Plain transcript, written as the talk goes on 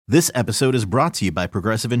This episode is brought to you by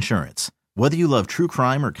Progressive Insurance. Whether you love true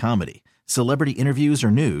crime or comedy, celebrity interviews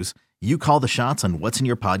or news, you call the shots on what's in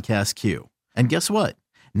your podcast queue. And guess what?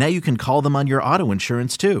 Now you can call them on your auto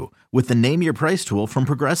insurance too with the Name Your Price tool from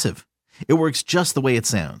Progressive. It works just the way it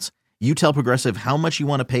sounds. You tell Progressive how much you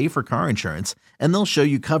want to pay for car insurance, and they'll show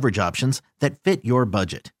you coverage options that fit your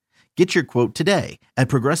budget. Get your quote today at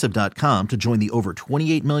Progressive.com to join the over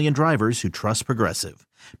 28 million drivers who trust Progressive.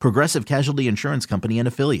 Progressive Casualty Insurance Company and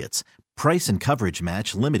Affiliates. Price and coverage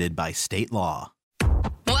match limited by state law.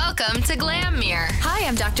 Welcome to Glam Mirror. Hi,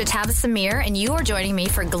 I'm Dr. Tabitha Mir, and you are joining me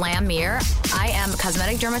for Glam Mirror. I am a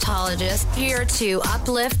cosmetic dermatologist here to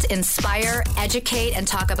uplift, inspire, educate, and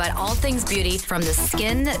talk about all things beauty from the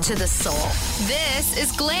skin to the soul. This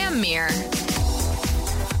is Glam Mirror.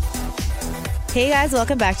 Hey guys,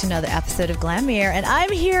 welcome back to another episode of Glam Mirror, and I'm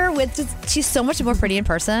here with, she's so much more pretty in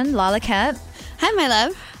person, Lala Kent. Hi, my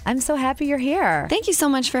love. I'm so happy you're here. Thank you so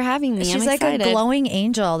much for having me. She's I'm like excited. a glowing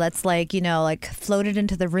angel that's like, floated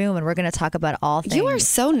into the room, and we're going to talk about all things. You are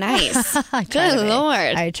so nice. Good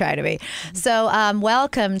Lord. I try to be. So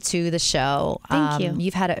welcome to the show. Thank you.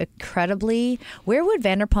 You've had an incredibly, where would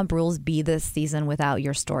Vanderpump Rules be this season without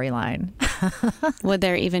your storyline? Would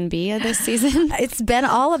there even be this season? It's been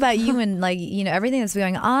all about you and everything that's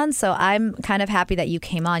going on. So I'm kind of happy that you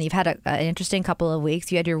came on. You've had an interesting couple of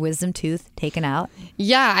weeks. You had your wisdom tooth taken out.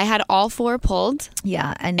 Yeah, I had all 4 pulled.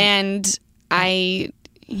 Yeah. And I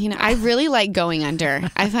really like going under.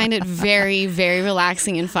 I find it very, very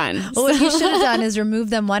relaxing and fun. Well, what you should have done is remove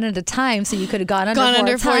them one at a time so you could have gone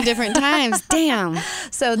under 4 different times. Damn.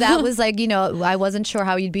 So that was I wasn't sure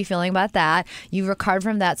how you'd be feeling about that. You recovered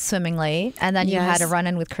from that swimmingly, and then you had a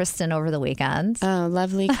run-in with Kristen over the weekend. Oh,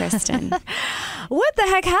 lovely Kristen. What the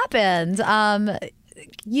heck happened?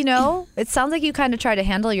 It sounds like you kind of tried to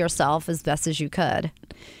handle yourself as best as you could.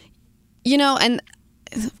 And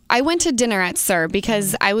I went to dinner at Sir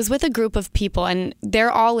because I was with a group of people, and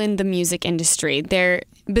they're all in the music industry.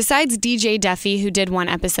 Besides DJ Duffy, who did one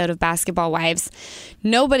episode of Basketball Wives,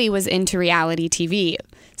 nobody was into reality TV.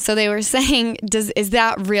 So they were saying, is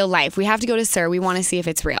that real life? We have to go to Sir. We want to see if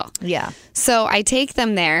it's real. Yeah. So I take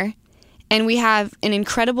them there, and we have an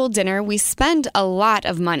incredible dinner. We spend a lot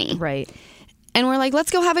of money. Right. And we're like,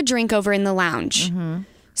 let's go have a drink over in the lounge. Mm-hmm.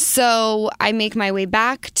 So I make my way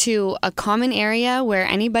back to a common area where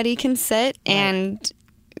anybody can sit, and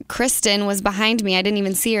Kristen was behind me. I didn't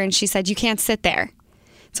even see her, and she said, you can't sit there.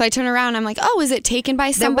 So I turn around, I'm like, oh, is it taken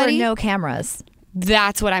by somebody? There were no cameras.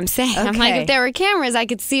 That's what I'm saying. Okay. I'm like, if there were cameras, I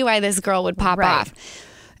could see why this girl would pop off.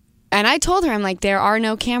 And I told her, I'm like, there are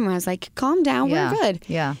no cameras. Like, calm down, we're good.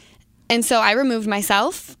 Yeah. And so I removed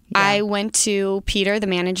myself. Yeah. I went to Peter, the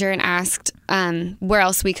manager, and asked where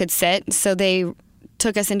else we could sit. So they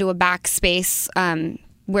took us into a back space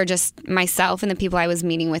where just myself and the people I was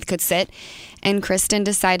meeting with could sit. And Kristen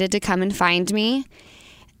decided to come and find me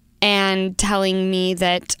and telling me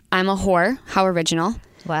that I'm a whore. How original.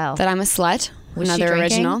 Wow. That I'm a slut. Was Another she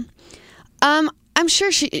original. I'm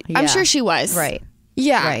sure she was. Right.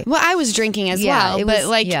 Yeah. Right. Well, I was drinking as well. It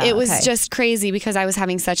was okay. just crazy because I was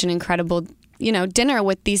having such an incredible, dinner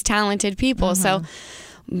with these talented people. Mm-hmm. So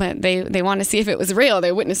but they want to see if it was real.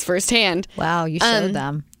 They witnessed firsthand. Wow, you showed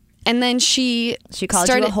them. And then she called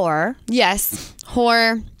you a whore. Yes.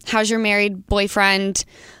 Whore. How's your married boyfriend?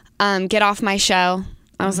 Get off my show.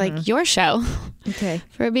 I was like, your show? Okay.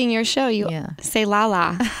 For it being your show, you say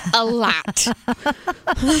Lala a lot. So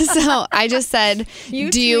I just said,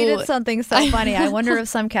 you tweeted something so funny. I wonder if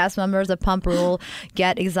some cast members of Pump Rule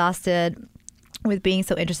get exhausted with being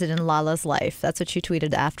so interested in Lala's life. That's what you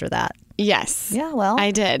tweeted after that. Yes. Yeah, well.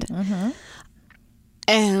 I did. Mm-hmm.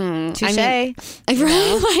 Touché.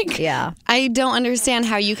 I don't understand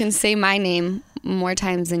how you can say my name more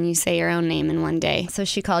times than you say your own name in one day. So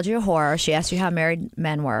she called you a whore. She asked you how married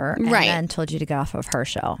men were. And then told you to get off of her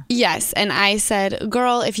show. Yes. And I said,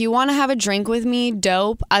 girl, if you want to have a drink with me,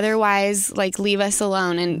 dope. Otherwise, leave us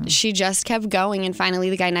alone. And she just kept going. And finally,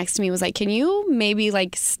 the guy next to me was like, can you maybe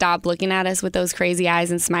stop looking at us with those crazy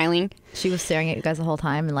eyes and smiling? She was staring at you guys the whole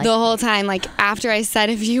time? And the whole time. After I said,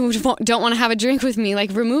 if you don't want to have a drink with me,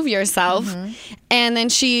 remove yourself. Mm-hmm. And then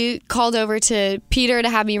she called over to Peter to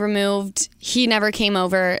have me removed. He never came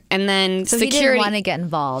over. And then so security... he didn't want to get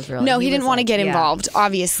involved, really? No, he didn't want to get involved,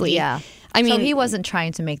 obviously. Yeah. I mean, so he wasn't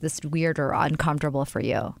trying to make this weird or uncomfortable for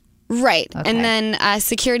you. Right. Okay. And then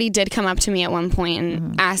security did come up to me at one point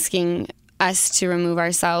and asking us to remove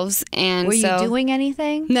ourselves. And were you doing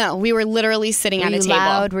anything? No, we were literally sitting at a table. Were you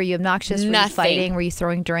loud? Were you obnoxious? Nothing. Were you fighting? Were you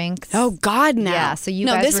throwing drinks? Oh God, no. Yeah. So you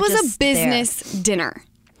no, guys this were was just a business dinner.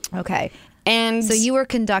 Okay. And so you were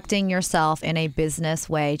conducting yourself in a business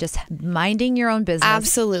way, just minding your own business.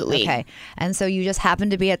 Absolutely. Okay. And so you just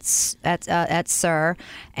happened to be at SUR,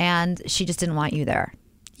 and she just didn't want you there.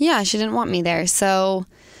 Yeah, she didn't want me there. So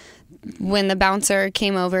when the bouncer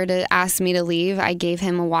came over to ask me to leave, I gave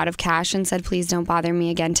him a wad of cash and said, please don't bother me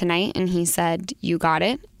again tonight. And he said, you got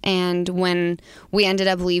it. And when we ended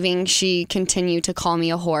up leaving, she continued to call me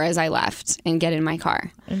a whore as I left and get in my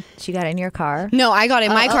car. And she got in your car? No, I got in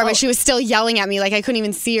my car, but she was still yelling at me. Like, I couldn't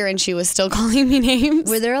even see her, and she was still calling me names.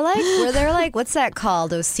 Were there like what's that called?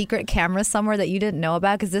 Those secret cameras somewhere that you didn't know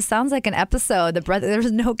about? Because this sounds like an episode. There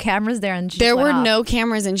was no cameras there, and there were no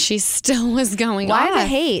cameras, and she still was going off. Why the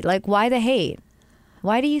hate? Like, why the hate?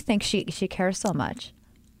 Why do you think she cares so much?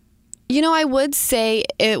 You know, I would say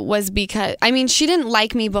it was because, I mean, she didn't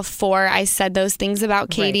like me before I said those things about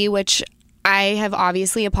Katie, right, which I have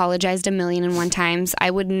obviously apologized 1,000,001 times.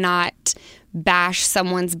 I would not bash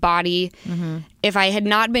someone's body if I had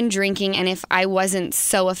not been drinking, and if I wasn't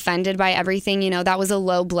so offended by everything. You know, that was a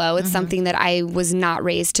low blow. It's something that I was not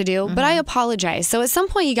raised to do, but I apologize. So at some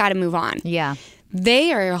point you got to move on. Yeah.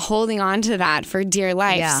 They are holding on to that for dear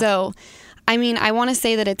life. Yeah. So, I mean, I want to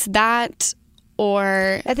say that it's that,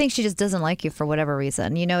 or I think she just doesn't like you for whatever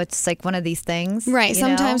reason. You know, it's like one of these things. Right.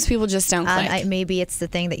 Sometimes people just don't click. Maybe it's the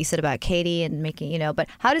thing that you said about Katie and making, you know, but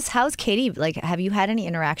how's Katie, like, have you had any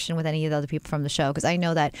interaction with any of the other people from the show? Because I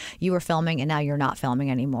know that you were filming and now you're not filming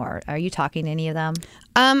anymore. Are you talking to any of them?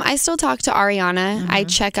 I still talk to Ariana. I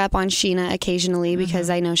check up on Sheena occasionally because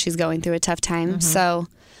I know she's going through a tough time. So,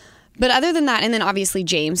 but other than that, and then obviously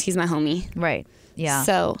James, he's my homie. Right. Yeah.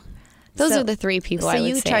 So those are the three people I would say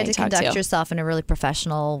I talk to. So you tried to conduct yourself in a really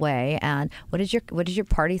professional way. And what did your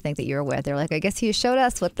party think that you were with? They were like, I guess you showed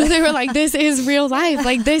us what they were like, this is real life.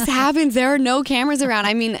 Like, this happens. There are no cameras around.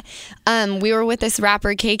 I mean, we were with this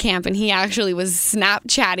rapper K-Camp, and he actually was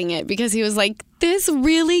Snapchatting it because he was like, this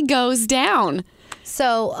really goes down.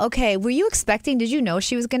 So, okay, did you know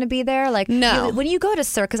she was going to be there? Like, no. When you go to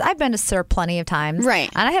SUR, because I've been to SUR plenty of times. Right.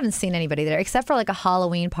 And I haven't seen anybody there except for like a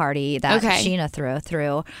Halloween party that Sheena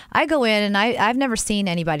threw. I go in and I've never seen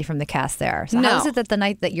anybody from the cast there. So how is it that the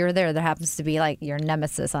night that you're there happens to be like your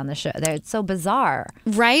nemesis on the show? It's so bizarre.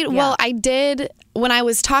 Right? Yeah. Well, I did, when I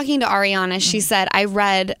was talking to Ariana, she said, I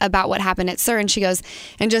read about what happened at SUR, and she goes,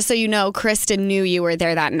 and just so you know, Kristen knew you were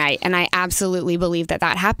there that night. And I absolutely believe that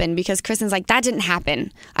happened, because Kristen's like, that didn't happen.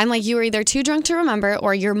 I'm like, you were either too drunk to remember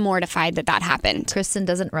or you're mortified that happened. Kristen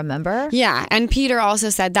doesn't remember? Yeah. And Peter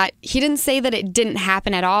also said that he didn't say that it didn't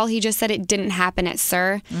happen at all. He just said it didn't happen at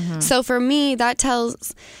SUR. So for me, that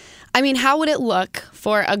tells, I mean, how would it look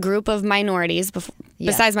for a group of minorities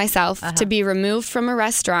besides myself to be removed from a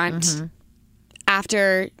restaurant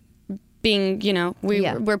after being, you know,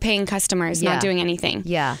 we're paying customers, not doing anything.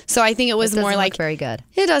 Yeah. So I think it was more like, very good.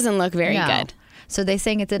 It doesn't look very good. So they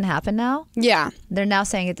saying it didn't happen now? Yeah. They're now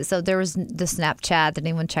saying it. So there was the Snapchat. Did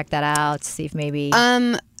anyone check that out to see if maybe?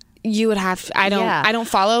 You would have to, I don't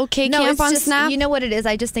follow K-Camp on Snap. You know what it is?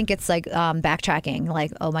 I just think it's like backtracking.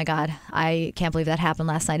 Like, oh my God, I can't believe that happened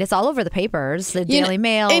last night. It's all over the papers, the Daily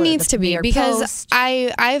Mail. It needs to be, because Post.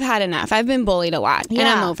 I've had enough. I've been bullied a lot, and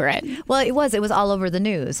I'm over it. Well, it was all over the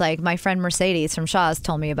news. Like, my friend Mercedes from Shaw's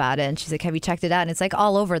told me about it, and she's like, have you checked it out? And it's like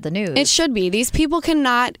all over the news. It should be. These people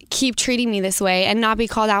cannot keep treating me this way and not be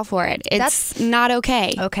called out for it. That's not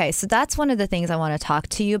okay. Okay, so that's one of the things I want to talk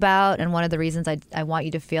to you about, and one of the reasons I want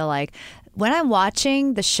you to feel like, when I'm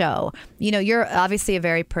watching the show, you know, you're obviously a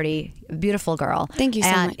very pretty, beautiful girl. Thank you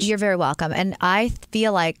so much. You're very welcome. And I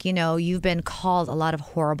feel like, you know, you've been called a lot of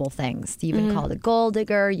horrible things. You've been called a gold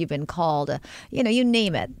digger. You've been called, you know, you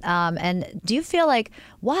name it. And do you feel like,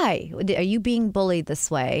 why are you being bullied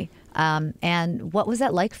this way? And what was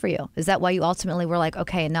that like for you? Is that why you ultimately were like,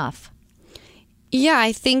 okay, enough? Yeah,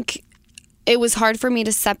 I think it was hard for me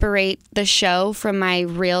to separate the show from my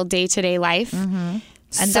real day-to-day life.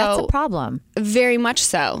 And that's a problem. Very much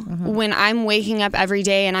so. When I'm waking up every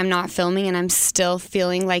day and I'm not filming and I'm still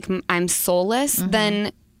feeling like I'm soulless,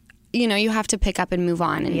 then, you know, you have to pick up and move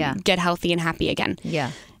on and get healthy and happy again.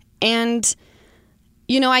 Yeah. And,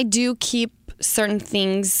 you know, I do keep certain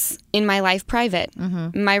things in my life private.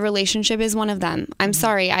 My relationship is one of them. I'm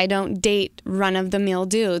sorry, I don't date run-of-the-mill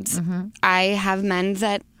dudes. I have men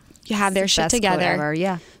that have their shit together. Whatever.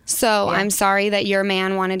 Yeah. So I'm sorry that your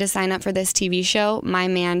man wanted to sign up for this TV show. My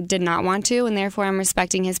man did not want to, and therefore I'm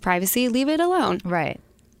respecting his privacy. Leave it alone. Right.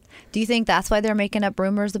 Do you think that's why they're making up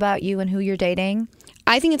rumors about you and who you're dating?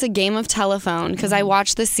 I think it's a game of telephone, because I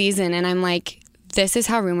watched the season and I'm like, this is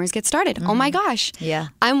how rumors get started. Oh my gosh. Yeah.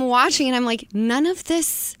 I'm watching and I'm like, none of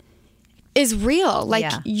this is real.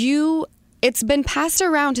 Like, you it's been passed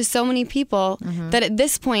around to so many people that at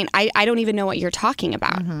this point, I don't even know what you're talking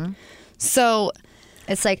about. So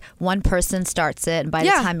it's like one person starts it, and by the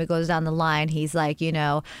time it goes down the line, he's like,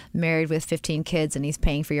 married with 15 kids, and he's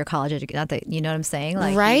paying for your college education. Not that, you know what I'm saying?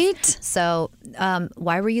 Like, right? So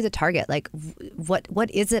why were you the target? Like,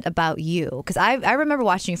 what is it about you? Because I remember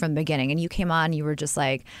watching you from the beginning, and you came on, you were just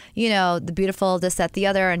like, the beautiful, this, that, the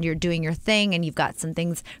other, and you're doing your thing, and you've got some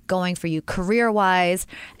things going for you career-wise,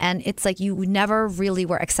 and it's like you never really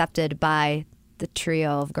were accepted by the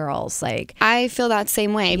trio of girls. Like, I feel that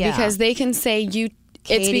same way because they can say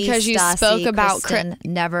it's Katie, because you Stassi, spoke about Kristen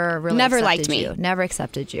never liked me. Never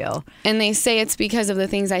accepted you. And they say it's because of the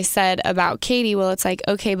things I said about Katie. Well, it's like,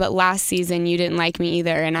 okay, but last season you didn't like me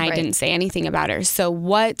either, and I didn't say anything about her. So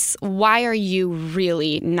why are you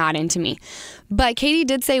really not into me? But Katie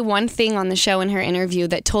did say one thing on the show in her interview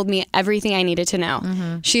that told me everything I needed to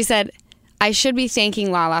know. She said, I should be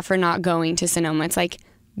thanking Lala for not going to Sonoma. It's like,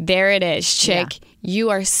 there it is, chick. Yeah. You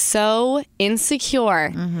are so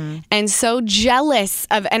insecure and so jealous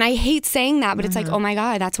of, and I hate saying that, but it's like, oh my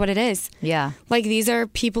God, that's what it is. Yeah. Like, these are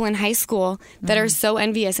people in high school that are so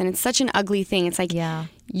envious, and it's such an ugly thing. It's like,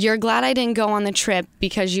 you're glad I didn't go on the trip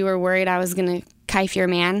because you were worried I was going to knife your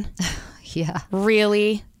man. Yeah.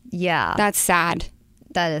 Really? Yeah. That's sad.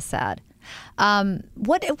 That is sad.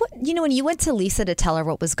 What when you went to Lisa to tell her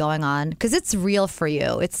what was going on, because it's real for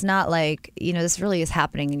you. It's not like, this really is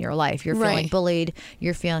happening in your life. You're feeling bullied.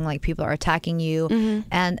 You're feeling like people are attacking you.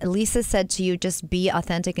 And Lisa said to you, just be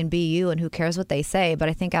authentic and be you, and who cares what they say. But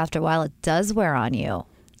I think after a while, it does wear on you.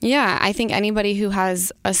 Yeah, I think anybody who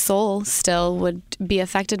has a soul still would be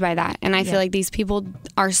affected by that. And I feel like these people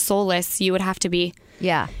are soulless. You would have to be,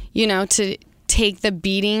 to take the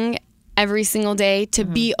beating every single day, to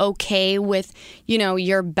be okay with,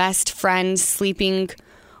 your best friend sleeping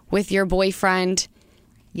with your boyfriend.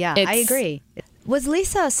 Yeah, I agree. Was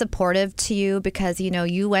Lisa supportive to you? Because,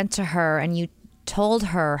 you went to her and you told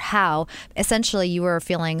her how essentially you were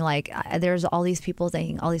feeling like there's all these people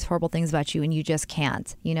saying all these horrible things about you, and you just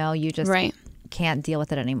can't, you just can't deal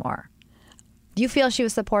with it anymore. Do you feel she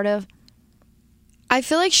was supportive? I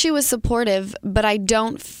feel like she was supportive, but I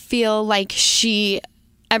don't feel like she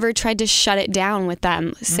ever tried to shut it down with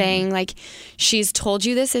them, saying like, she's told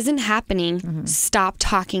you this isn't happening. Stop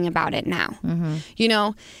talking about it now.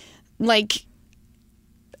 Like,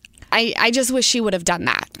 I just wish she would have done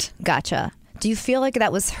that. Gotcha. Do you feel like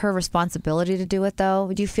that was her responsibility to do it,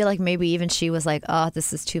 though? Do you feel like maybe even she was like, oh,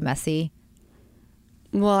 this is too messy?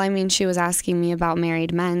 Well, I mean, she was asking me about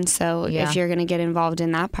married men. So if you're going to get involved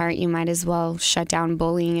in that part, you might as well shut down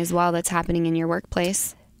bullying as well that's happening in your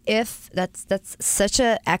workplace. If that's such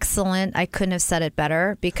a excellent, I couldn't have said it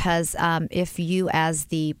better, because if you as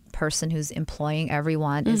the person who's employing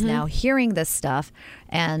everyone is now hearing this stuff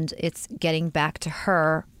and it's getting back to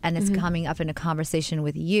her and it's coming up in a conversation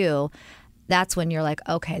with you, that's when you're like,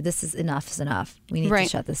 okay, this is enough. We need to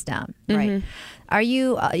shut this down. Right. Are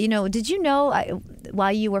you, did you know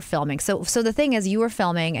while you were filming? So the thing is, you were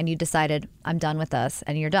filming and you decided, I'm done with this,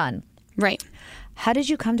 and you're done. Right. How did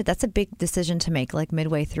you come to, that's a big decision to make, like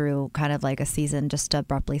midway through kind of like a season, just to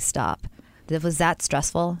abruptly stop. Was that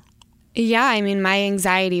stressful? Yeah. I mean, my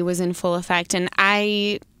anxiety was in full effect, and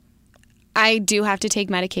I do have to take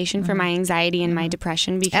medication for my anxiety and my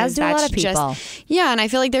depression, because as do that's a lot of people. And I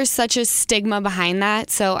feel like there's such a stigma behind that.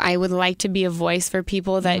 So I would like to be a voice for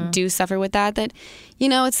people that do suffer with that,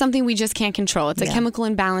 it's something we just can't control. It's a chemical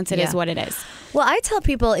imbalance. It is what it is. Well, I tell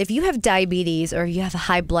people, if you have diabetes or you have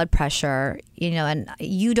high blood pressure, and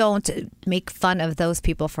you don't make fun of those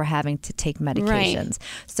people for having to take medications.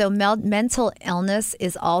 So mental illness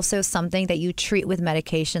is also something that you treat with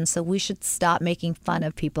medication. So we should stop making fun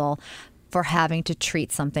of people for having to treat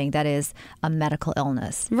something that is a medical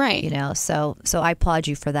illness. Right. So I applaud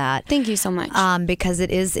you for that. Thank you so much. Because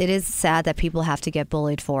it is sad that people have to get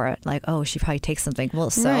bullied for it. Like, oh, she probably takes something.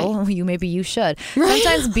 Well, so maybe you should. Right.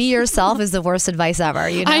 Sometimes be yourself is the worst advice ever.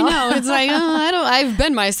 I know. It's like, I've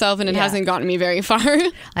been myself, and it hasn't gotten me very far.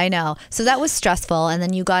 I know. So that was stressful, and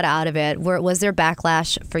then you got out of it. Was there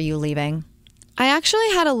backlash for you leaving? I actually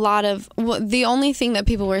had a lot of, the only thing that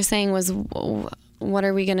people were saying was, what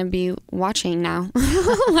are we going to be watching now?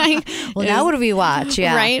 Now what do we watch?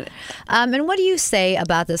 Yeah. Right. And what do you say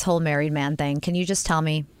about this whole married man thing? Can you just tell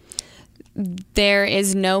me? There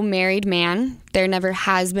is no married man. There never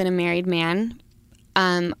has been a married man.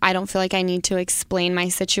 I don't feel like I need to explain my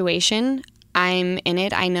situation. I'm in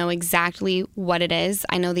it. I know exactly what it is.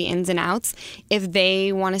 I know the ins and outs. If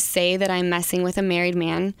they want to say that I'm messing with a married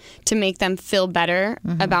man to make them feel better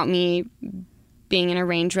about me being in a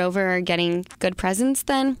Range Rover or getting good presents,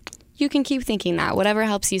 then you can keep thinking that. Whatever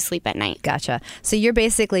helps you sleep at night. Gotcha. So you're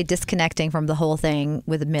basically disconnecting from the whole thing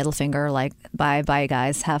with a middle finger, like, bye,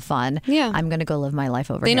 guys, have fun. Yeah. I'm going to go live my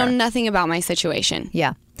life over They here. know nothing about my situation.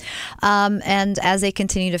 Yeah. And as they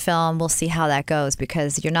continue to film, we'll see how that goes,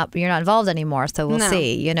 because you're not involved anymore. So we'll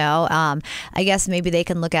see, you know. I guess maybe they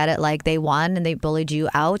can look at it like they won and they bullied you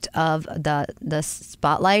out of the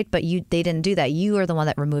spotlight, but they didn't do that. You are the one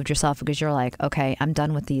that removed yourself, because you're like, okay, I'm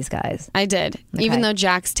done with these guys. I did. Okay. Even though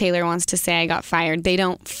Jax Taylor wants to say I got fired, they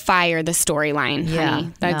don't fire the storyline,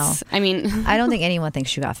 honey. That's, I mean, I don't think anyone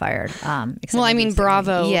thinks you got fired. Well, I mean,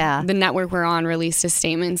 Bravo, yeah, the network we're on, released a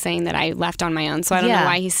statement saying that I left on my own. So I don't know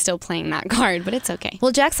why he's still playing that card, but it's okay.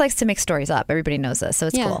 Well, Jax likes to make stories up. Everybody knows this, so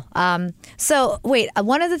it's cool. So wait,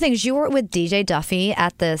 one of the things, you were with DJ Duffy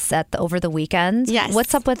over the weekend. Yes.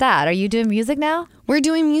 What's up with that? Are you doing music now? We're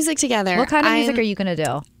doing music together. What kind of music are you going to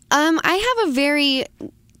do? I have a very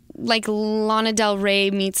like Lana Del Rey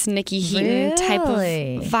meets Nikki Heaton type of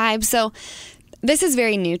vibe. So this is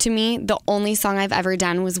very new to me. The only song I've ever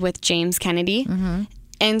done was with James Kennedy. Mm-hmm.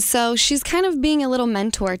 And so she's kind of being a little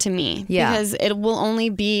mentor to me, because it will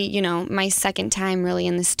only be, you know, my second time really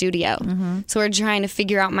in the studio. Mm-hmm. So we're trying to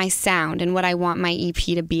figure out my sound and what I want my EP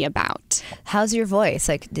to be about. How's your voice?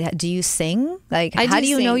 Like, do you sing? Like, how do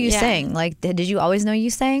you know you sing? Like, did you always know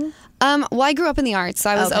you sang? Well, I grew up in the arts,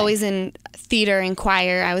 so I was always in theater and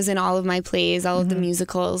choir. I was in all of my plays, all of the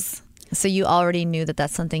musicals. So you already knew that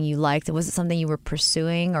that's something you liked. Was it something you were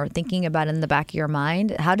pursuing or thinking about in the back of your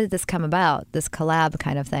mind? How did this come about, this collab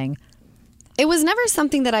kind of thing? It was never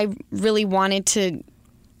something that I really wanted to,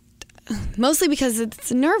 mostly because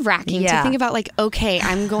it's nerve-wracking to think about, like, okay,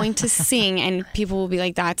 I'm going to sing and people will be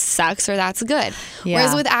like, that sucks or that's good. Yeah.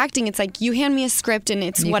 Whereas with acting, it's like you hand me a script and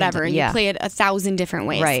it's whatever. And you play it 1,000 different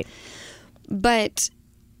ways. Right. But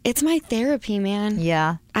it's my therapy, man.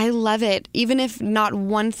 Yeah. I love it. Even if not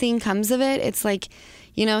one thing comes of it, it's like,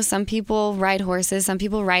 you know, some people ride horses, some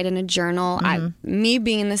people write in a journal. Me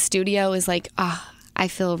being in the studio is like, I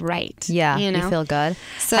feel right. Yeah, you feel good.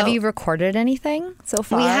 So, have you recorded anything so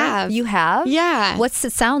far? We have. You have? Yeah. What's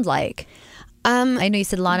it sound like? I know you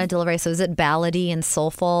said Lana Del Rey, so is it ballady and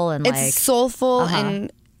soulful? And it's soulful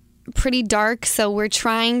and pretty dark, so we're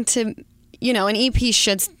trying to, you know, an EP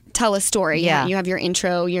should tell a story. Yeah. You have your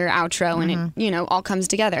intro, your outro, and it, you know, all comes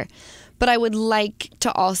together. But I would like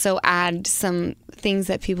to also add some things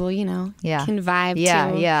that people, you know, can vibe to.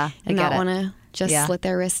 Yeah. And not want to just slit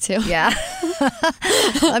their wrist to. Yeah.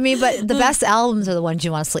 I mean, but the best albums are the ones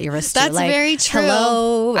you want to slit your wrist to. That's like, very true.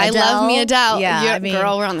 Hello, Adele. I love me Adele. Yeah, I mean,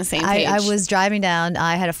 girl, we're on the same page. I was driving down.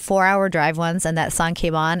 I had a 4-hour drive once, and that song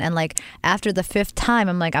came on. And like after the 5th time,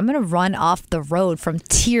 I'm like, I'm gonna run off the road from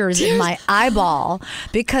tears in my eyeball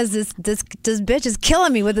because this bitch is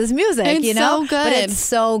killing me with this music. It's you know, so good. But it's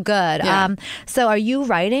so good. Yeah. So are you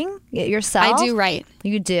writing it yourself? I do write.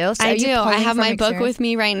 You do? So I do. I have my book with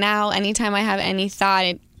me right now. Anytime I have any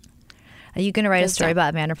thought, are you going to write a story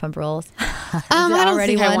about Vanderpump Rules? I don't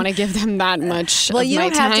think I want to give them that much Well, of you my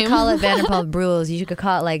don't have time. to call it Vanderpump Rules. You could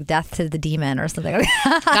call it like Death to the Demon or something.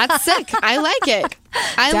 That's sick. I like it.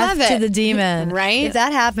 I love it. Death to the Demon. Right? If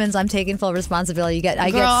that happens, I'm taking full responsibility. I get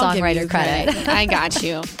I'll give songwriter you credit. I got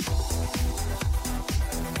you.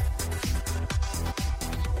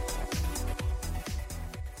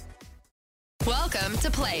 Welcome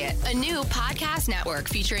to Play It, a new podcast network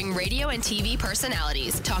featuring radio and TV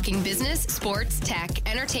personalities talking business, sports, tech,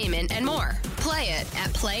 entertainment, and more. Play it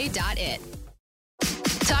at play.it.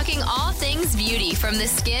 Talking all things beauty from the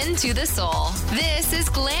skin to the soul. This is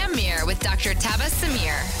Glam Mirror with Dr. Tabas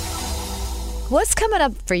Samir. What's coming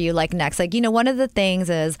up for you like next? Like, you know, one of the things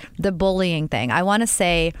is the bullying thing. I want to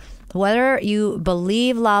say, whether you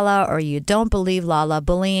believe Lala or you don't believe Lala,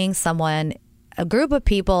 bullying someone, a group of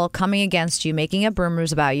people coming against you, making up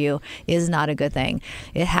rumors about you is not a good thing.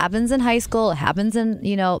 It happens in high school, it happens in,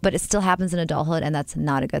 you know, but it still happens in adulthood, and that's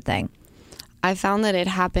not a good thing. I found that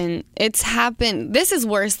it's happened. This is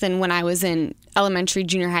worse than when I was in elementary,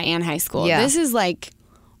 junior high, and high school. Yeah. This is like,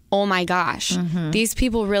 oh my gosh, these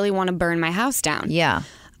people really want to burn my house down. Yeah.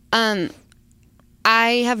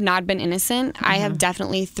 I have not been innocent. I have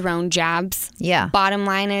definitely thrown jabs. Yeah. Bottom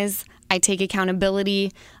line is, I take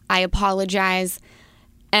accountability. I apologize,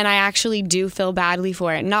 and I actually do feel badly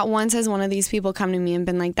for it. Not once has one of these people come to me and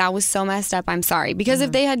been like, that was so messed up, I'm sorry. Because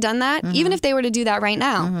if they had done that, even if they were to do that right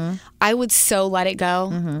now, I would so let it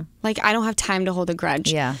go. Like, I don't have time to hold a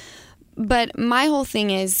grudge. Yeah. But my whole thing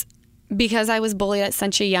is, because I was bullied at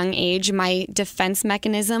such a young age, my defense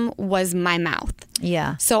mechanism was my mouth.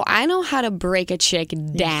 Yeah. So I know how to break a chick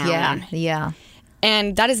down. Yeah. Yeah.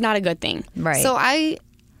 And that is not a good thing. Right. So I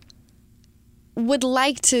would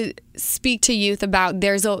like to speak to youth about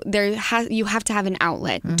you have to have an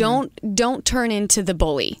outlet. Don't turn into the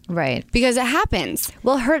bully. Right. Because it happens.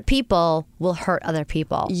 Well, hurt people will hurt other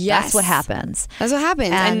people. Yes. That's what happens. That's what happens.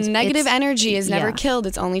 And negative energy is never yeah. killed.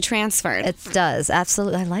 It's only transferred. It does.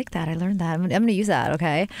 Absolutely. I like that. I learned that. I'm going to use that.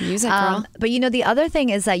 Okay. Use it, girl. But the other thing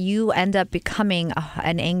is that you end up becoming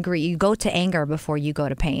you go to anger before you go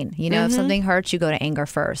to pain. If something hurts, you go to anger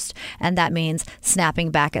first. And that means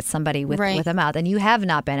snapping back at somebody with a mouth. And you have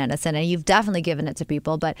not been innocent, and you've definitely given it to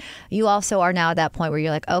people. But you also are now at that point where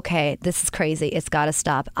you're like, okay, this is crazy. It's got to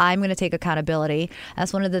stop. I'm going to take accountability.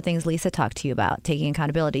 That's one of the things Lisa talked to you about, taking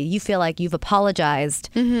accountability. You feel like you've apologized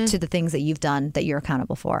to the things that you've done that you're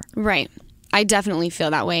accountable for. Right. I definitely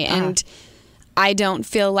feel that way. And I don't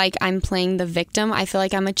feel like I'm playing the victim. I feel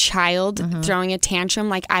like I'm a child throwing a tantrum.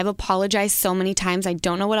 Like, I've apologized so many times. I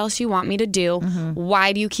don't know what else you want me to do.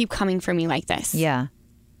 Why do you keep coming for me like this? Yeah.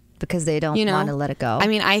 Because they don't want to let it go. I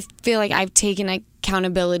mean, I feel like I've taken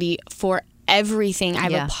accountability for everything.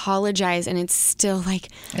 I've apologized, and it's still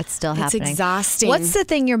it's still happening. It's exhausting. What's the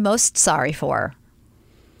thing you're most sorry for?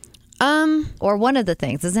 Or one of the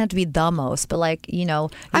things. It doesn't have to be the most, but you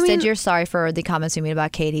said you're sorry for the comments you made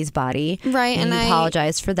about Katie's body. Right. And you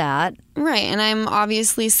apologized for that. Right. And I'm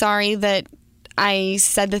obviously sorry that I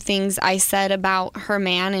said the things I said about her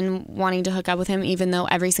man and wanting to hook up with him, even though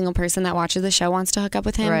every single person that watches the show wants to hook up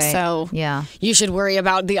with him. Right. So yeah, you should worry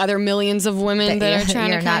about the other millions of women that are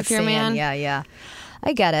trying to connect your man. Yeah.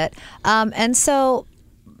 I get it. And so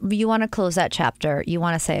you want to close that chapter. You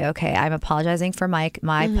want to say, okay, I'm apologizing for my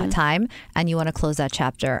time, and you want to close that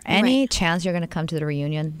chapter. Any chance you're going to come to the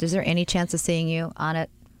reunion? Is there any chance of seeing you on it?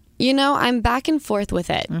 I'm back and forth with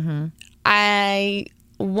it. I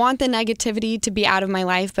want the negativity to be out of my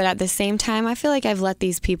life, but at the same time, I feel like I've let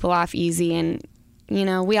these people off easy, and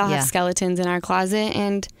we all have skeletons in our closet,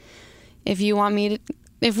 and if we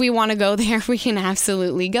want to go there, we can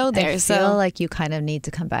absolutely go there. I feel like you kind of need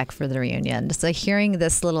to come back for the reunion. Just like hearing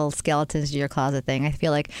this little skeletons to your closet thing, I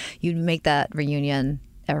feel like you'd make that reunion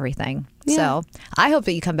everything. Yeah. So I hope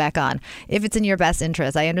that you come back on if it's in your best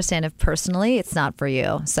interest. I understand if personally it's not for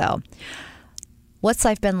you. So what's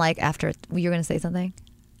life been like after? You're going to say something?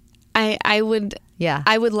 I would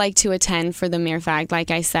like to attend for the mere fact, like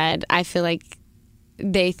I said, I feel like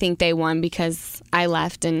they think they won because I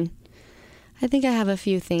left, and I think I have a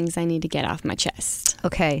few things I need to get off my chest.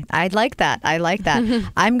 Okay. I like that.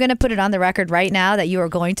 I'm going to put it on the record right now that you are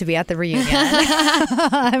going to be at the reunion.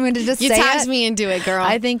 I'm going to just say it. You tagged me into it, girl.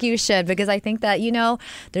 I think you should, because I think that,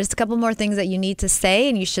 there's a couple more things that you need to say,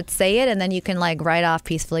 and you should say it, and then you can ride off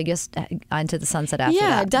peacefully just into the sunset after that.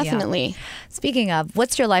 Yeah, definitely. Yeah. Speaking of,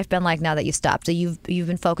 what's your life been like now that you stopped? So you've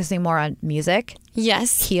been focusing more on music?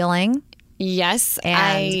 Yes. Healing? Yes.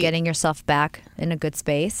 And getting yourself back in a good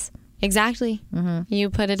space? Exactly. You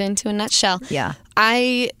put it into a nutshell. Yeah.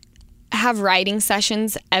 I have writing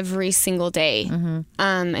sessions every single day.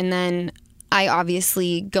 And then I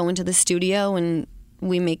obviously go into the studio and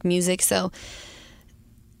we make music. So,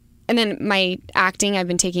 and then my acting, I've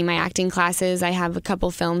been taking my acting classes. I have a couple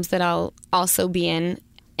films that I'll also be in.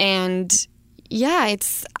 And yeah,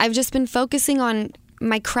 I've just been focusing on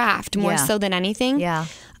my craft more so than anything. Yeah.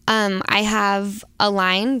 I have a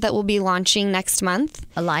line that will be launching next month.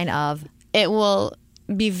 A line of? It will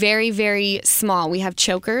be very, very small. We have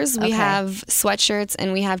chokers, we have sweatshirts,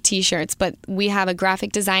 and we have T-shirts. But we have a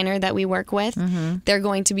graphic designer that we work with. They're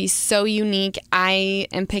going to be so unique. I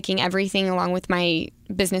am picking everything along with my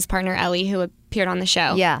business partner, Ellie, who appeared on the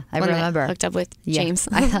show. Yeah, I remember. Hooked up with James.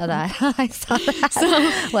 I saw that.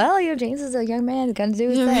 So, well, James is a young man. He's going to do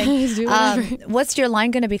his thing. What's your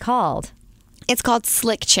line going to be called? It's called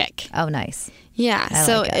Slick Chick. Oh, nice. Yeah,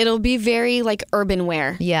 so it'll be very urban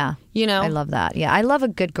wear. Yeah. I love that. Yeah, I love a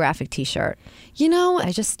good graphic T-shirt.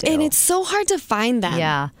 I just do. And it's so hard to find them.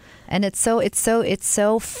 Yeah. And it's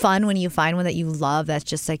so fun when you find one that you love that's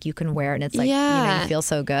just you can wear it, and it's you feel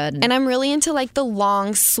so good. And I'm really into the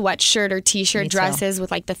long sweatshirt or T-shirt dresses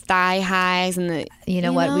with the thigh highs and the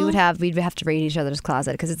what we'd have to raid each other's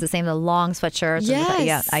closet because it's the same, the long sweatshirts.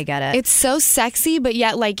 Yes. I get it. It's so sexy, but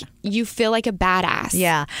yet you feel like a badass.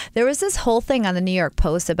 Yeah. There was this whole thing on the New York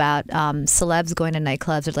Post about celebs going to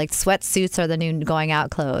nightclubs. They're sweatsuits are the new going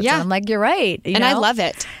out clothes. Yeah. And I'm you're right. And I love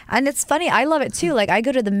it. And it's funny. I love it too. I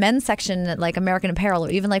go to the men's section at American Apparel,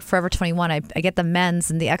 or even Forever 21. I get the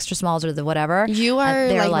men's and the extra smalls or the whatever. You are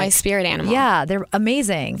my spirit animal. Yeah, they're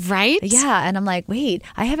amazing. Right? Yeah, and I'm wait,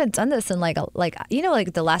 I haven't done this in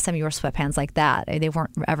the last time you wore sweatpants like that. They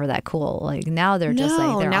weren't ever that cool. Now they're just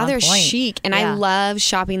they're now on they're point. chic, and I love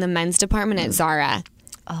shopping the men's department at Zara.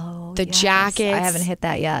 Oh, the jackets. I haven't hit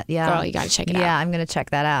that yet. Yeah. Girl, you got to check it out. Yeah, I'm going to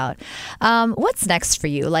check that out. What's next for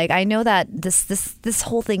you? Like, I know that this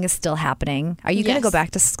whole thing is still happening. Are you going to go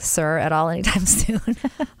back to Sir at all anytime soon?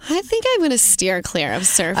 I think I'm going to steer clear of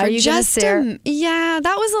Sir. Are you going to steer? Yeah,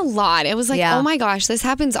 that was a lot. It was like, oh my gosh, this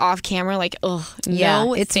happens off camera. Like,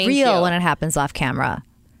 no, it's real when it happens off camera.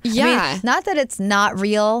 Yeah. I mean, not that it's not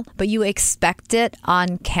real, but you expect it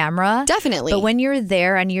on camera. Definitely. But when you're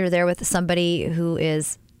there and you're there with somebody who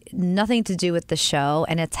is nothing to do with the show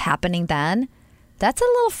and it's happening then, that's a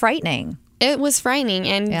little frightening. It was frightening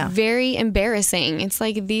and very embarrassing. It's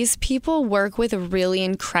like these people work with really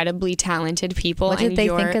incredibly talented people. What did they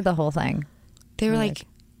think of the whole thing? They were like,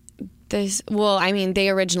 this. Well, I mean, they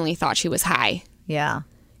originally thought she was high. Yeah.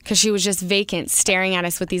 Because she was just vacant, staring at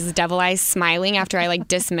us with these devil eyes, smiling after I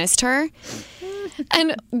dismissed her.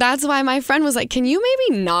 And that's why my friend was like, can you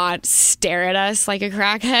maybe not stare at us like a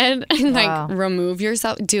crackhead and remove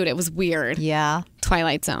yourself? Dude, it was weird. Yeah.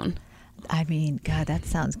 Twilight Zone. I mean, God, that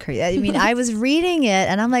sounds crazy. I mean, I was reading it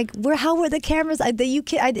and I'm like, how were the cameras?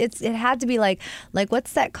 It had to be like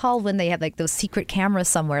what's that called when they have like those secret cameras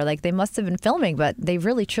somewhere? Like they must have been filming, but they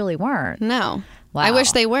really truly weren't. No. Wow. I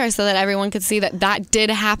wish they were so that everyone could see that did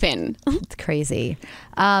happen. It's crazy.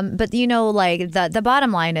 But like the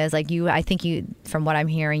bottom line is like I think you, from what I'm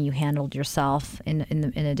hearing, you handled yourself in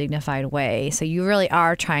a dignified way. So you really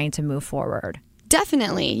are trying to move forward.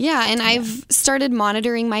 Definitely. Yeah. And I've started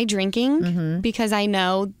monitoring my drinking because I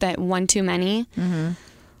know that one too many,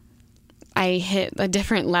 I hit a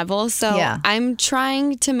different level. So I'm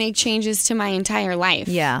trying to make changes to my entire life.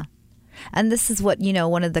 Yeah. And this is what,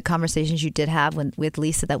 one of the conversations you did have with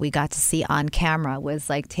Lisa that we got to see on camera was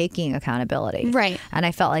like taking accountability. Right. And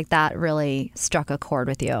I felt like that really struck a chord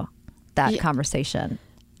with you, that conversation.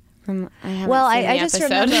 I just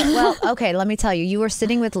remember. Well, okay, let me tell you. You were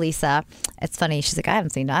sitting with Lisa. It's funny. She's like, I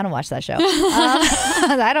haven't seen. I don't watch that show.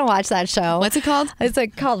 I don't watch that show. What's it called? It's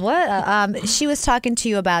like called what? She was talking to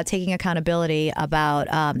you about taking accountability.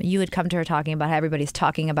 About you had come to her talking about how everybody's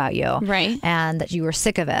talking about you, right? And that you were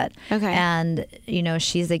sick of it. Okay. And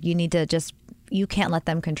she's like, you need to just. You can't let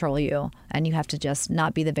them control you, and you have to just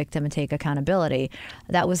not be the victim and take accountability.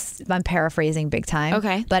 I'm paraphrasing big time.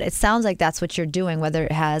 Okay. But it sounds like that's what you're doing, whether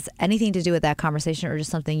it has anything to do with that conversation or just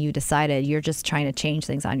something you decided. You're just trying to change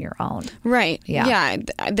things on your own. Right. Yeah. Yeah.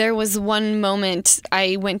 There was one moment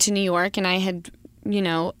I went to New York and I had,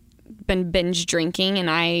 been binge drinking and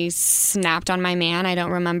I snapped on my man. I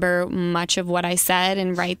don't remember much of what I said.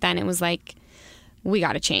 And right then it was like, we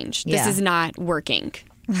got to change. This is not working.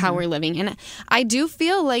 How we're living. And I do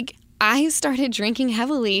feel like I started drinking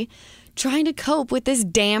heavily trying to cope with this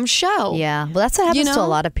damn show. Yeah. Well, that's what happens to a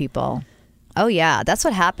lot of people. Oh, yeah. That's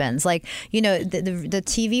what happens. Like, the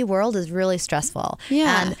TV world is really stressful.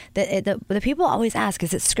 Yeah. And the people always ask,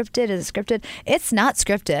 is it scripted? Is it scripted? It's not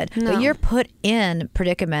scripted. No. But you're put in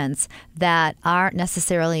predicaments that aren't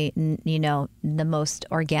necessarily, the most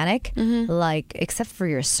organic, like, except for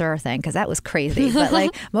your Sir thing, because that was crazy. But, like,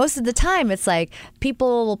 most of the time, it's like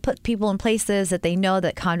people will put people in places that they know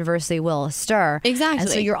that controversy will stir. Exactly. And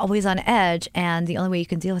so you're always on edge, and the only way you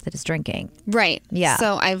can deal with it is drinking. Right. Yeah.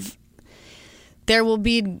 So there will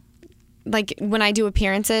be, like, when I do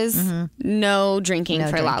appearances, no drinking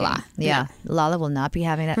for Lala. Yeah. Lala will not be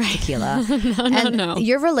having that tequila. No.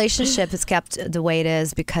 Your relationship is kept the way it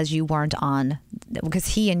is because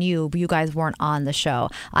he and you guys weren't on the show.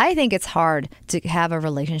 I think it's hard to have a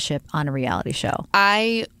relationship on a reality show.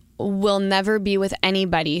 I will never be with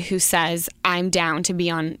anybody who says, I'm down to be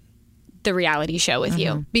on the reality show with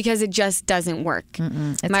you, because it just doesn't work.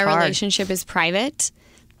 My relationship is private.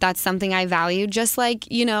 That's something I value. Just like,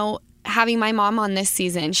 having my mom on this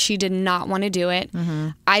season, she did not want to do it.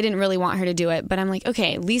 I didn't really want her to do it, but I'm like,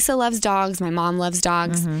 okay, Lisa loves dogs. My mom loves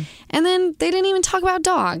dogs. And then they didn't even talk about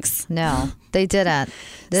dogs. No, they didn't.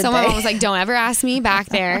 My mom was like, don't ever ask me back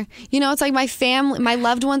there. It's like my family, my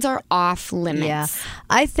loved ones are off limits. Yeah.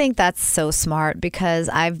 I think that's so smart because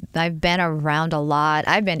I've been around a lot.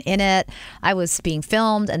 I've been in it. I was being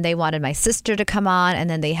filmed and they wanted my sister to come on, and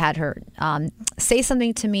then they had her say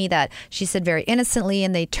something to me that she said very innocently,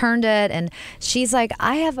 and they turned it, and she's like,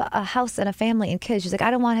 I have a house and a family and kids. She's like, I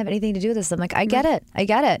don't want to have anything to do with this. I'm like, I get it.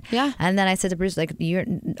 Yeah. And then I said to Bruce, like,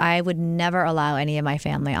 I would never allow any of my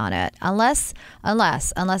family on it unless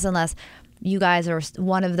you guys are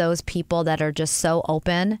one of those people that are just so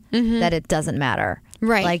open that it doesn't matter.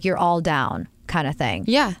 Right. Like, you're all down. kind of thing.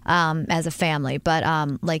 Yeah. As a family. But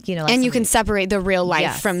like, you know. Like and you can separate the real life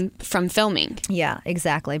Yes. from filming. Yeah,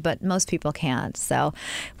 exactly. But most people can't. So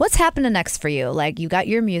what's happening next for you? Like, you got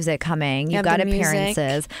your music coming. You Yeah, got the music.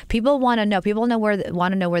 appearances. People want to know. People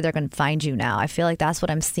want to know where they're going to find you now. I feel like that's what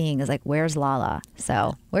I'm seeing is like, where's Lala?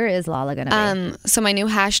 So where is Lala going to be? So my new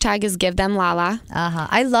hashtag is Give Them Lala.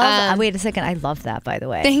 I love. Wait a second. I love that, by the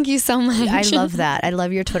way. Thank you so much. I love that. I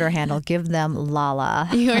love your Twitter handle. Give them Lala.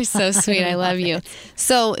 You are so sweet. I love you.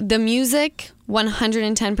 So the music,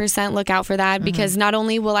 110% look out for that because not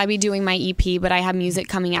only will I be doing my EP, but I have music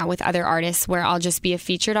coming out with other artists where I'll just be a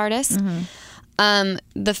featured artist.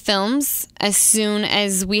 The films, as soon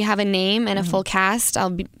as we have a name and a full cast,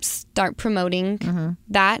 I'll start promoting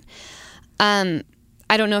that.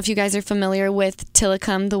 I don't know if you guys are familiar with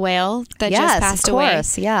Tilikum the whale that just passed away. Yes, of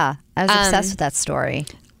course. Yeah. I was obsessed with that story.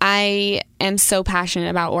 I am so passionate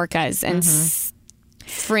about orcas and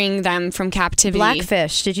freeing them from captivity.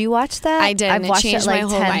 Blackfish. Did you watch that? I did. I've and watched it changed it like my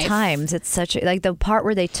whole 10 life. times. It's such a, like the part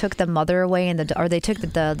where they took the mother away or they took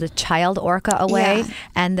the child orca away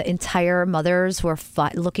and the entire mothers were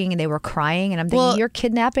looking and they were crying and I'm thinking, you're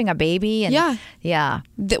kidnapping a baby. And yeah.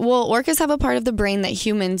 Well, orcas have a part of the brain that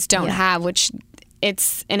humans don't have, which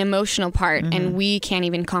it's an emotional part and we can't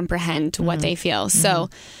even comprehend what they feel. So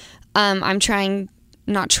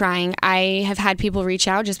I have had people reach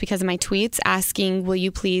out just because of my tweets asking, will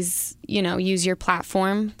you please, use your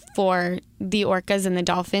platform for the orcas and the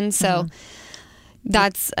dolphins? So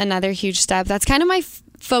that's another huge step. That's kind of my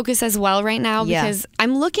focus as well right now because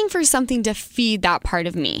I'm looking for something to feed that part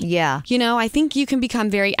of me. Yeah. I think you can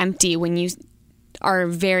become very empty when you are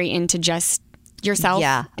very into just yourself.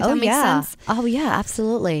 Yeah. If that makes sense. Oh, yeah,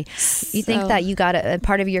 absolutely. You think that you got a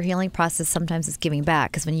part of your healing process sometimes is giving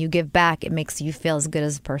back because when you give back, it makes you feel as good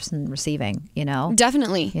as the person receiving,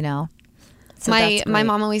 Definitely. So my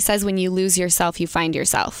mom always says when you lose yourself, you find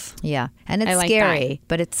yourself. Yeah. And it's like scary,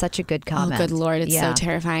 but it's such a good comment. Oh, good Lord. It's so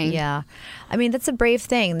terrifying. Yeah. I mean, that's a brave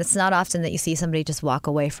thing. It's not often that you see somebody just walk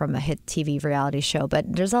away from a hit TV reality show,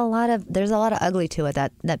 but there's a lot of ugly to it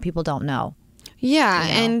that people don't know. Yeah.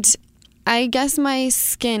 And I guess my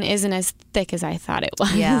skin isn't as thick as I thought it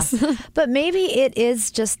was. Yeah. But maybe it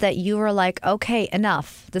is just that you were like, okay,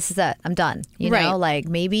 enough. This is it. I'm done. You know, like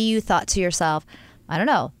maybe you thought to yourself, I don't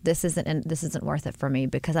know, this isn't worth it for me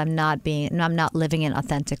because I'm not living an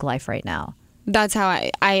authentic life right now. That's how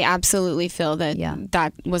I absolutely feel that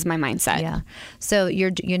that was my mindset. Yeah. So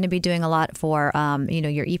you're going to be doing a lot for,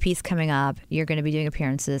 your EP's coming up. You're going to be doing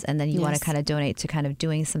appearances, and then you want to kind of donate to kind of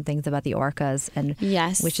doing some things about the orcas, and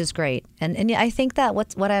which is great. And I think that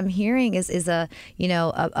what I'm hearing is a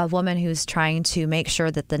woman who's trying to make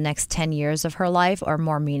sure that the next 10 years of her life are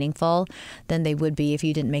more meaningful than they would be if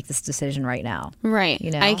you didn't make this decision right now. Right.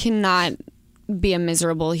 I cannot be a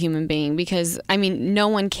miserable human being because no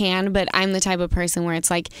one can, but I'm the type of person where it's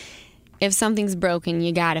like if something's broken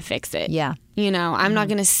you gotta fix it. I'm not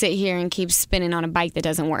gonna sit here and keep spinning on a bike that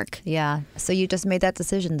doesn't work. So you just made that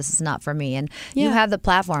decision, this is not for me, and you have the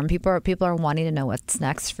platform. People are wanting to know what's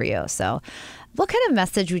next for you. So what kind of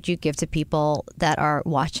message would you give to people that are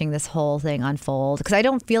watching this whole thing unfold? Because I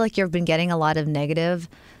don't feel like you've been getting a lot of negative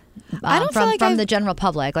from the general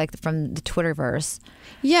public, like from the Twitterverse.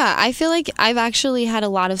 Yeah, I feel like I've actually had a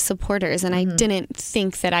lot of supporters, and I didn't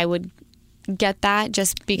think that I would get that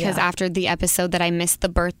just because after the episode that I missed the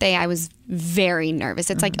birthday, I was very nervous.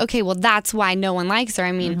 It's like, okay, well, that's why no one likes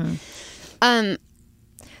her.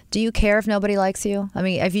 Do you care if nobody likes you?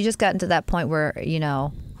 Have you just gotten to that point where,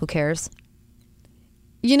 who cares?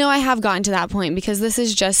 I have gotten to that point because this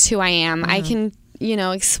is just who I am. I can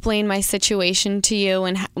explain my situation to you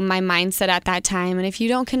and my mindset at that time. And if you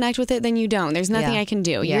don't connect with it, then you don't. There's nothing I can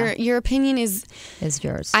do. Your opinion is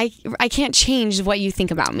yours. I can't change what you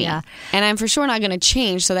think about me. And I'm for sure not going to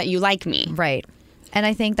change so that you like me. Right. And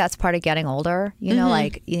I think that's part of getting older.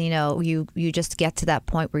 You just get to that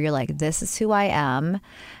point where you're like, this is who I am.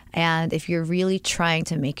 And if you're really trying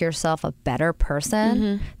to make yourself a better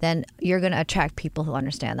person, then you're going to attract people who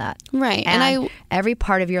understand that. Right. And every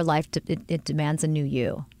part of your life, it demands a new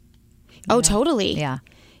you. Oh, totally. Yeah.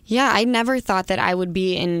 Yeah, I never thought that I would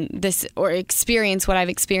be in this or experience what I've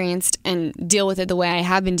experienced and deal with it the way I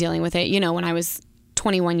have been dealing with it, when I was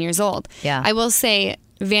 21 years old. Yeah. I will say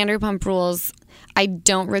Vanderpump Rules, I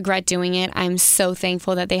don't regret doing it. I'm so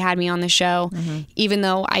thankful that they had me on the show. Even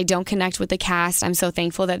though I don't connect with the cast, I'm so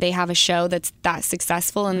thankful that they have a show that's that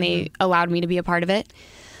successful and they allowed me to be a part of it.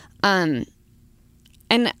 And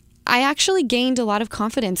I actually gained a lot of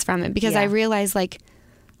confidence from it because I realized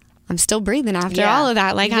I'm still breathing after all of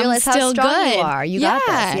that. You I'm still how strong good. You are. You got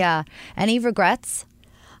this. Yeah. Any regrets?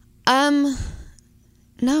 No.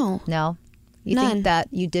 You None. think that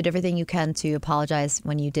you did everything you can to apologize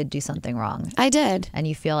when you did do something wrong, I did. and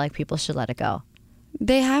you feel like people should let it go.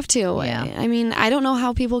 They have to. Yeah. I mean, I don't know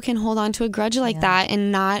how people can hold on to a grudge like that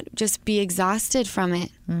and not just be exhausted from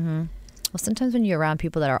it. Well, sometimes when you're around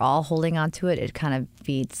people that are all holding on to it, it kind of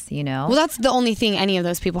feeds, Well, that's the only thing any of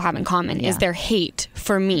those people have in common is their hate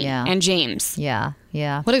for me and James. Yeah.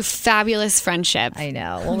 What a fabulous friendship. I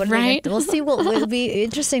know. Well, Right? We'll see. It'll be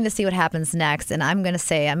interesting to see what happens next. And I'm going to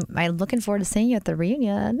say, I'm looking forward to seeing you at the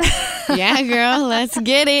reunion. Yeah, girl, let's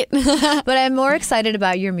get it. But I'm more excited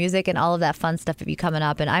about your music and all of that fun stuff that be coming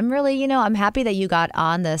up. And I'm really, I'm happy that you got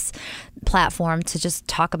on this platform to just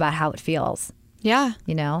talk about how it feels. Yeah.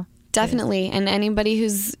 Definitely. And anybody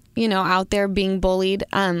who's, out there being bullied,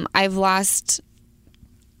 I've lost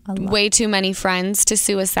way too many friends to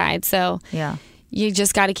suicide. So Yeah. you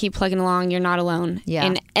just got to keep plugging along. You're not alone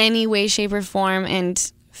in any way, shape, or form.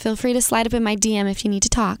 And feel free to slide up in my DM if you need to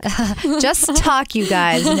talk. Just talk, you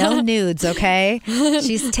guys. No nudes, okay?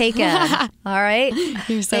 She's taken. All right?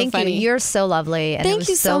 You're so Thank funny. you. You're so lovely. And Thank it was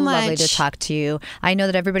you so lovely much. to talk to you. I know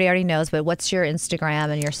that everybody already knows, but what's your Instagram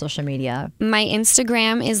and your social media? My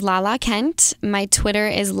Instagram is Lala Kent. My Twitter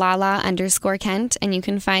is Lala_Kent. And you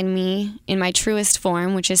can find me in my truest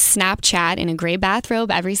form, which is Snapchat in a gray bathrobe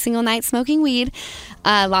every single night smoking weed.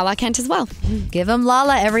 Lala Kent as well. Give them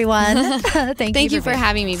Lala, everyone. Thank you for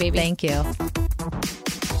having me, baby. Thank you.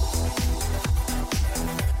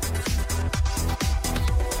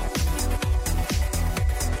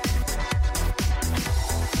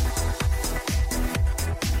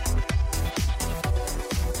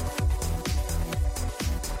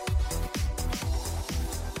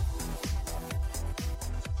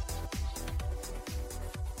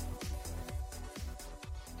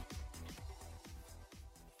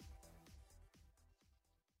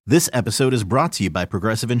 This episode is brought to you by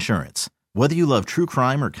Progressive Insurance. Whether you love true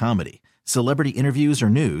crime or comedy, celebrity interviews or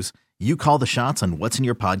news, you call the shots on what's in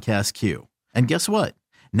your podcast queue. And guess what?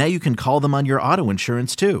 Now you can call them on your auto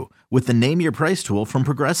insurance too with the Name Your Price tool from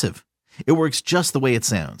Progressive. It works just the way it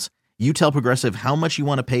sounds. You tell Progressive how much you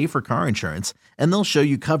want to pay for car insurance, and they'll show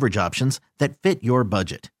you coverage options that fit your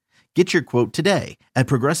budget. Get your quote today at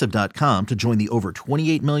Progressive.com to join the over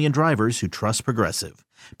 28 million drivers who trust Progressive.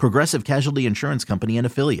 Progressive Casualty Insurance Company and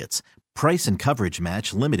Affiliates. Price and coverage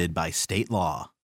match limited by state law.